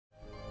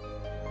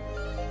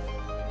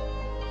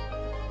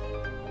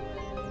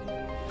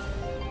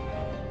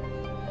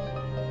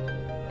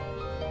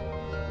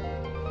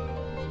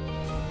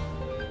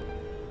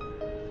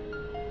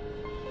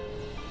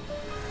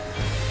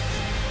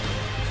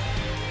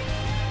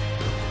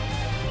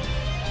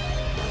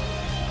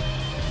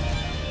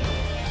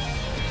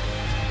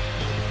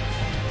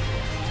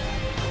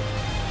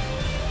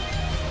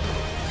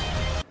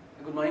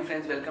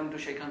friends, welcome to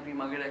Sharekhan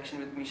pre-market action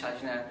with me,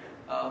 Shajna.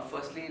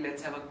 Firstly,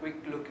 let's have a quick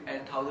look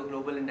at how the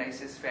global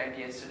indices fared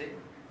yesterday.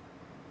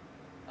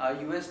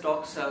 US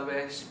stocks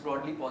were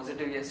broadly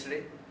positive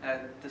yesterday.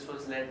 This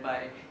was led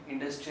by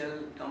industrial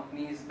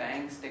companies,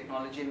 banks,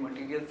 technology and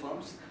material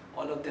firms.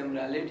 All of them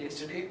rallied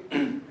yesterday.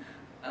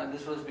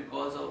 This was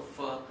because of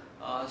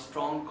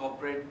strong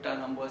corporate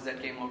numbers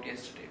that came out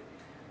yesterday.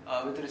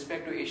 With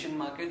respect to Asian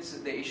markets,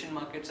 the Asian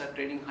markets are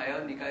trading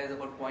higher. Nikkei is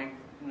about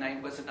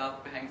 0.9%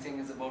 up, Hang Seng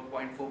is about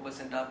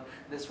 0.4% up.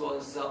 This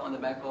was on the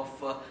back of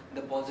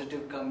the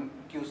positive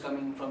cues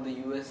coming from the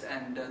US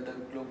and the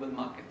global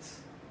markets.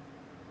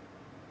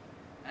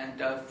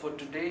 And for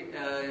today,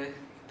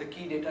 the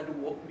key data to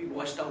be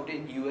watched out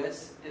in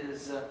US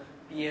is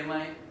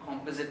PMI,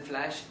 composite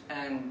flash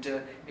and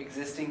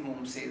existing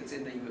home sales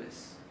in the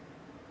US.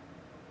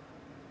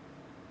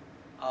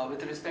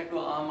 With respect to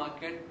our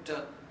market,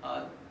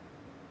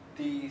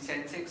 the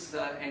Sensex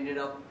ended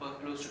up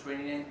close to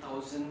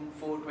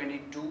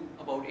 29,422,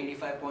 about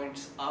 85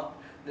 points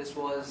up. This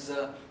was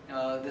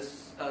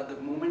the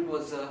movement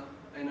was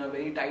in a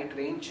very tight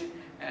range,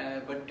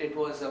 but it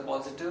was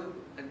positive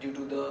due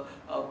to the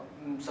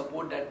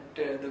support that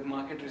the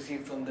market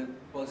received from the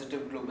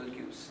positive global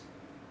cues.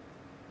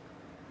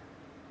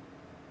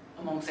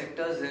 Among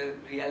sectors,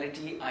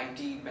 realty,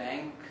 IT,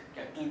 bank,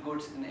 capital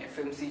goods and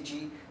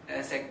FMCG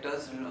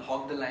sectors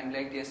hogged the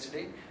limelight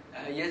yesterday.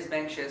 Yes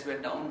Bank shares were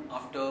down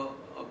after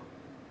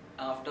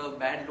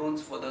bad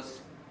loans for the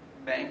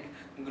bank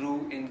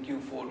grew in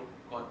Q4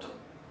 quarter.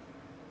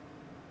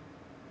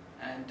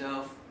 And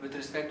with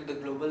respect to the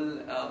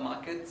global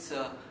markets,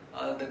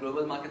 the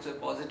global markets were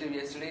positive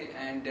yesterday,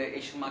 and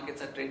Asian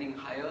markets are trading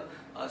higher.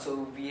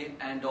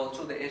 And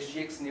also the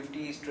SGX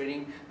Nifty is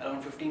trading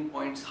around 15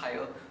 points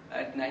higher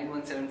at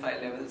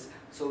 9175 levels.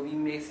 So we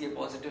may see a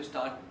positive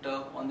start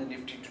on the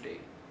Nifty today.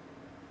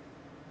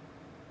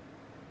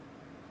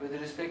 With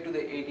respect to the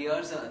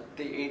ADRs of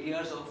the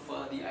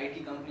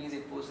IT companies,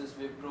 Infosys,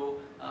 Wipro,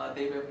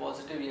 they were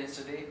positive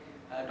yesterday.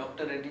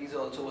 Dr. Reddy's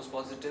also was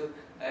positive.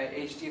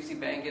 HDFC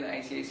Bank and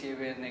ICICI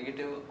were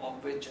negative,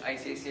 of which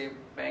ICICI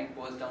Bank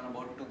was down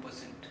about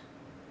 2%.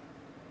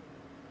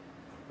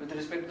 With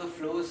respect to the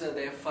flows,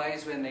 the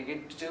FIs were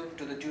negative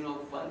to the tune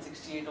of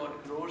 168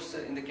 odd crores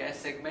in the cash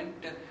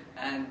segment,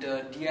 and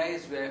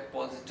DIs were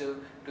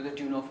positive to the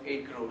tune of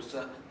 8 crores.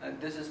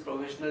 This is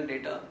provisional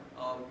data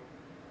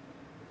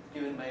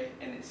given by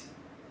NSE.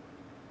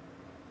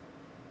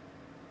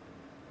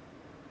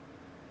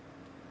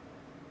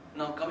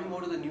 Now coming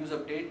over to the news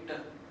update,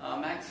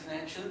 Max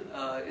Financial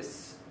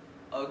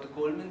the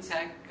Goldman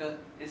Sachs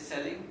is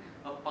selling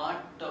a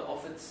part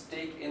of its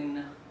stake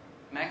in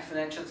Max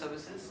Financial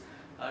Services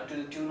to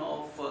the tune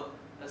of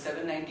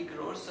 790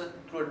 crores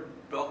through a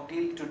block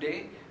deal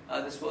today.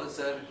 This was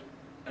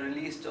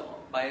released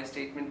by a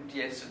statement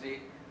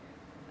yesterday,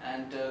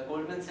 and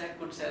Goldman Sachs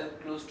could sell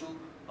close to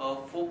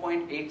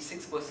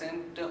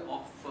 4.86%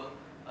 of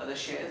the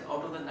shares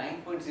out of the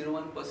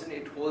 9.01%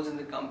 it holds in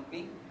the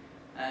company,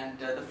 and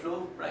the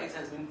floor price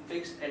has been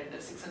fixed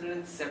at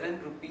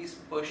 607 rupees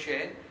per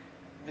share,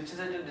 which is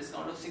at a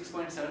discount of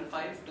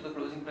 6.75 to the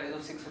closing price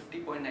of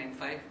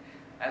 650.95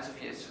 as of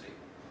yesterday.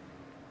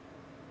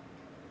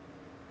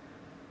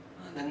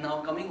 Then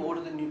now coming over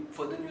to the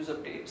further news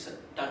updates,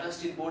 Tata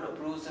Steel Board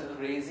approves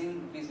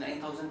raising Rs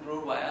 9,000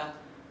 crore via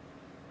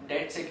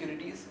debt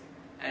securities.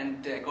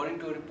 And according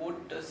to a report,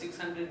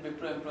 600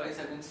 Wipro employees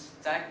have been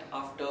sacked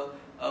after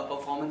a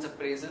performance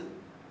appraisal.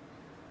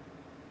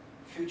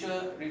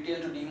 Future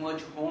Retail to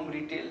demerge home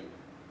retail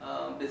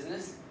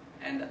business,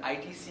 and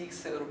IT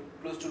seeks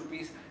close to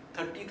Rs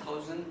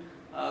 30,000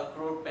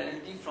 crore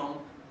penalty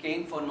from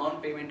Kane for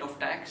non-payment of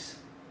tax.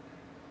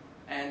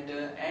 And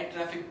air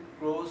traffic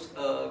growth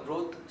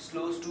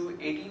slows to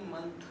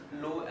 18-month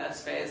low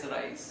as fares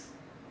rise.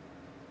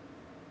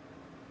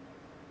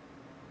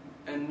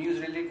 And news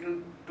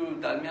related to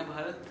Dalmia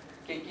Bharat,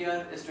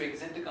 KKR is to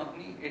exit the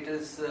company. It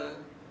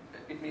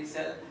may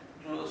sell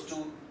close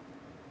to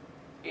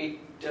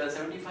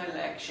 75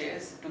 lakh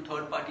shares to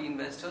third-party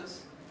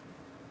investors.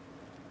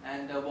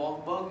 And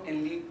Warburg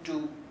in lead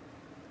to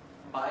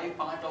buy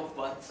part of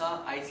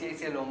Vatsa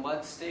ICICI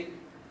Lombard stake,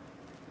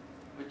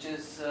 which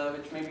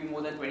may be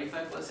more than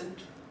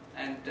 25%,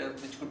 and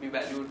which could be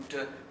valued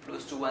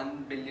close to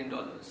 $1 billion.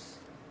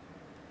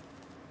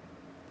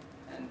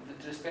 And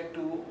with respect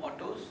to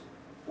autos,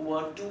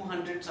 over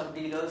 200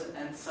 sub-dealers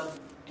and some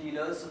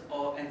dealers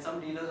of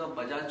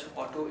Bajaj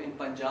Auto in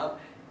Punjab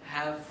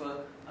have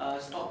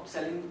stopped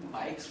selling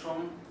bikes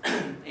from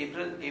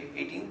April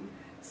 18,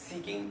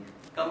 seeking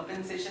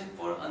compensation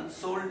for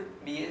unsold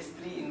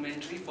BS3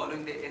 inventory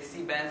following the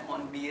SC ban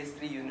on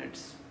BS3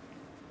 units.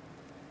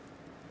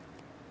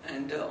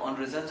 And on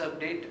results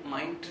update,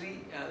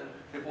 Mindtree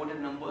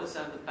reported numbers.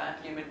 The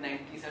PAT came at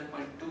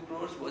 97.2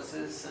 crores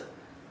versus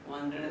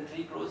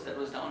 103 crores, that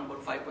was down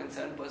about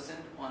 5.7%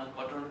 on a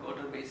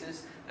quarter-on-quarter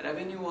basis.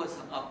 Revenue was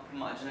up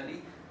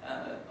marginally,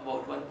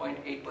 about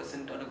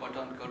 1.8% on a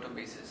quarter-on-quarter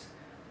basis.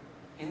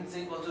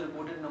 Hindustan also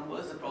reported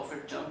numbers. The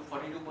profit jumped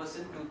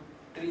 42% to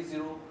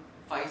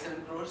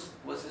 2157 crores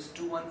versus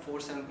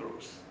 2147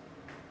 crores.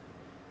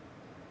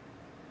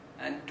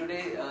 And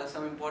today,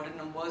 some important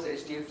numbers.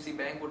 HDFC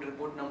Bank would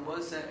report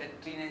numbers at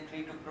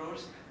 3932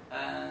 crores.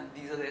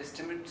 These are the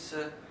estimates,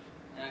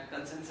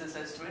 consensus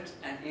estimates,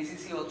 and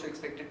ACC also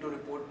expected to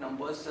report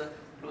numbers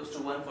close to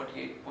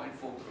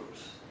 148.4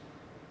 crores.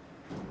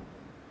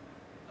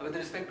 With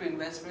respect to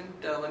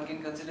investment, one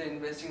can consider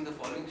investing in the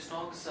following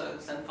stocks: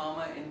 Sun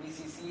Pharma,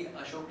 NBCC,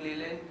 Ashok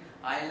Leyland,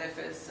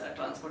 ILFS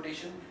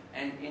Transportation,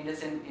 and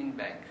IndusInd in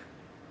Bank.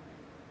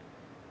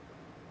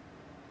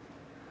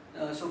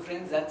 So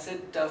friends, that's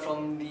it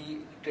from the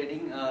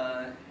trading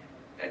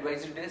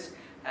advisory desk.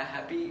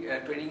 Happy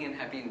trading and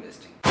happy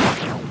investing.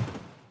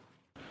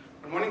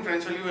 Good morning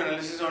friends, value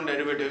analysis on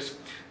derivatives.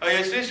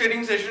 Yesterday's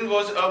trading session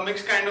was a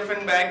mixed kind of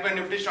an bag when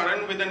Nifty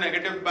started with a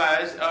negative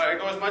bias.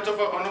 It was much of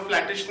on a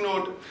flattish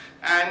note,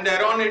 and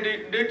thereon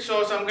it did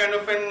show some kind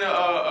of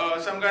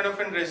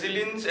an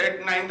resilience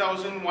at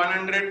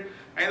 9,100.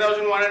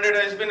 9,100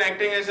 has been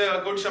acting as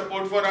a good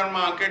support for our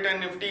market, and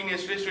Nifty in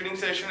yesterday's trading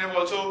session have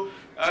also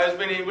has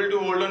been able to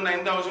hold on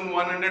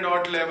 9,100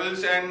 odd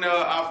levels, and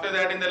after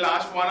that in the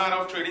last 1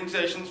 hour of trading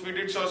sessions we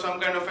did saw some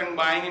kind of an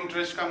buying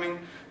interest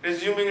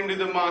resuming into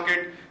the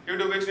market, due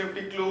to which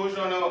Nifty closed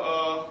on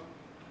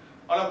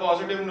a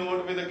positive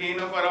note with a gain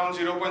of around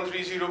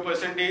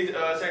 0.30%,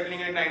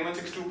 settling at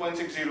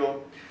 9162.60.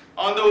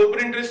 On the open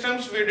interest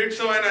terms, we did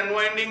show an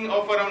unwinding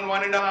of around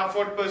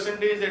 1.5%,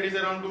 that is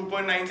around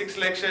 2.96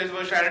 lakh shares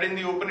were sharded in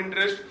the open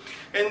interest.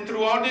 And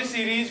throughout this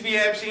series, we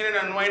have seen an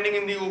unwinding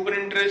in the open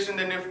interest in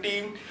the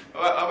Nifty.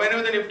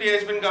 Whenever the Nifty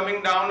has been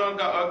coming down or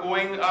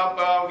going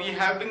up, we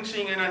have been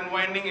seeing an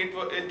unwinding.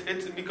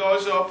 It's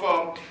because of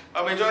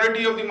a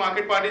majority of the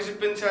market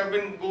participants have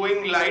been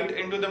going light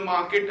into the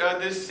market.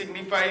 This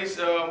signifies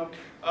the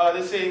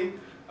same.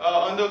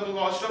 On the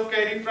cost of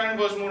carry front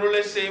was more or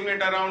less same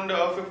at around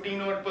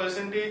 15 odd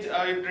percentage.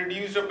 It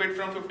reduced a bit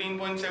from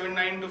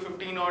 15.79 to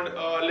 15 odd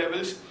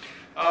levels.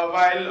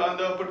 While on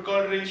the put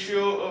call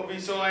ratio, we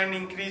saw an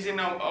increase of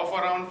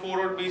around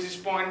 4 odd basis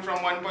point from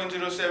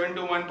 1.07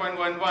 to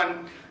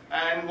 1.11,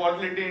 and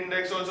volatility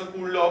index also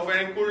cooled off,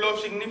 and it cooled off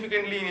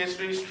significantly in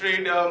yesterday's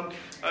trade,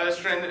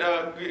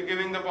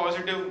 giving the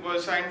positive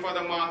sign for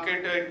the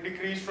market. It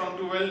decreased from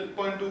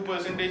 12.2% to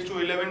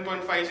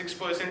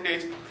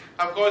 11.56%.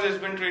 Of course, it's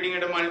been trading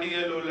at a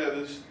multi-year low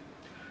levels.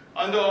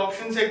 On the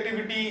options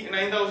activity,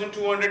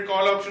 9,200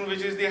 call option,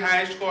 which is the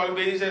highest call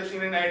base, have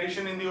seen an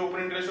addition in the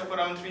open interest of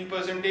around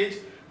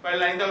 3%, while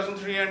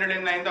 9,300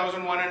 and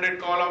 9,100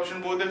 call option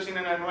both have seen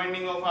an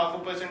unwinding of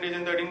 0.5%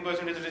 and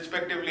 13%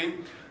 respectively.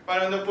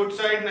 While on the put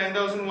side,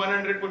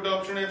 9,100 put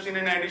option have seen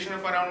an addition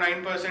of around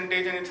 9% and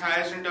its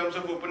highest in terms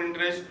of open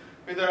interest,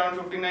 with around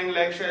 59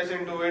 lakh shares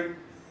into it.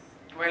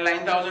 While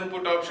 9,000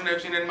 put option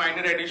have seen a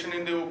minor addition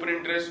in the open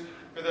interest,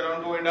 with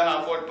around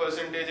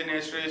 2.5% in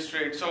yesterday's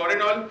trade. So all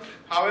in all,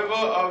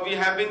 however, we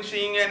have been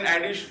seeing an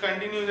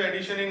continuous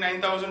addition in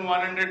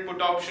 9,100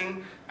 put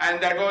option, and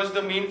that was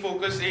the main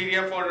focus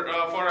area for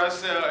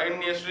us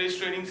in yesterday's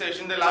trading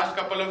session, the last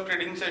couple of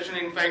trading session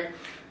in fact.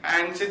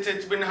 And since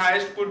it's been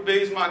highest put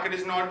base, market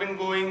has not been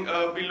going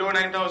below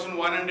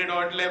 9,100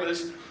 odd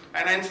levels,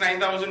 and hence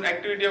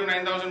activity of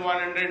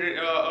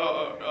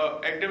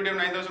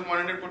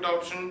 9,100 put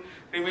option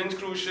remains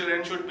crucial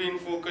and should be in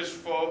focus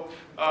for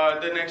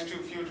the next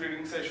few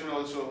trading session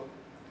also.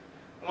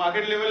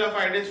 Market level of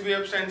ideas, we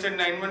have stands at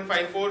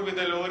 9154 with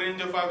a lower range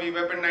of our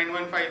VWAP at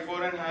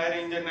 9154 and higher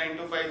range at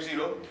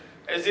 9250.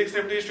 SGX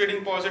Nifty is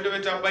trading positive,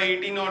 it's up by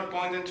 18 odd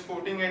points and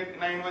quoting at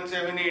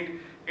 9178,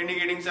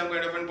 indicating some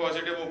kind of a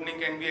positive opening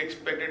can be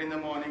expected in the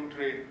morning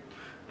trade.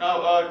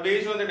 Now,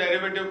 based on the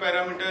derivative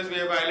parameters, we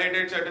have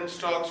highlighted certain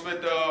stocks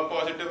with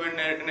positive and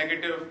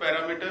negative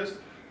parameters,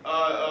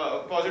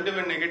 positive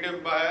and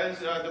negative bias.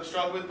 The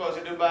stock with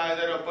positive bias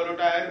are Apollo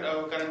Tyre,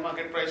 current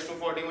market price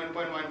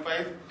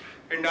 241.15,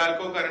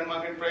 Hindalco, current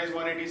market price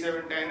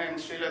 187.10, and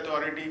Steel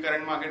Authority,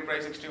 current market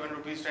price 61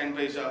 rupees 10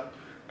 paisa.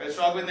 While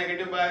stock with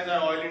negative bias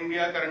are Oil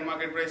India, current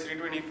market price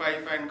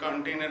 325, and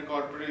Container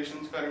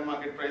Corporations, current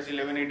market price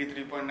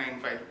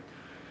 1183.95.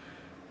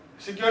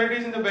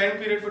 Securities in the bank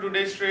period for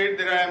today's trade.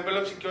 There are ample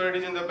of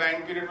securities in the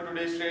bank period for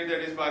today's trade. That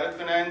is Bharat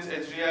Finance,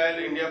 HDIL,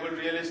 Indiabulls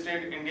Real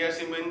Estate, India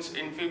Cements,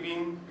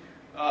 Infibeam,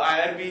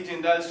 IRB,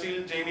 Jindal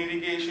Steel, Jain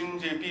Irrigation,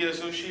 JP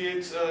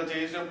Associates,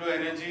 JSW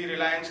Energy,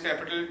 Reliance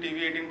Capital,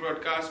 TV18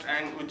 Broadcast,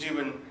 and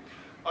Ujjivan.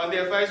 On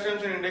the FIs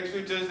terms and index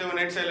futures, there were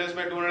net sellers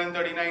by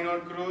 239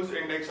 odd crores,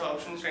 index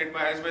options net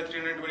buyers by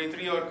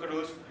 323 odd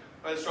crores,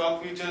 while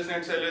stock futures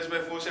net sellers by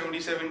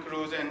 477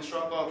 crores and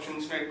stock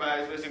options net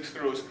buyers by 6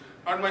 crores.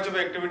 Not much of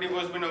activity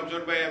was been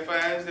observed by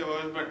FIs. There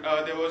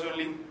was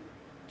only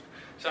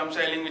some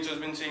selling which has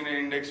been seen in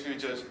index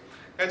futures.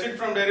 That's it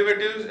from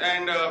derivatives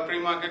and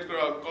pre-market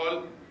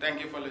call. Thank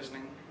you for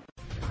listening.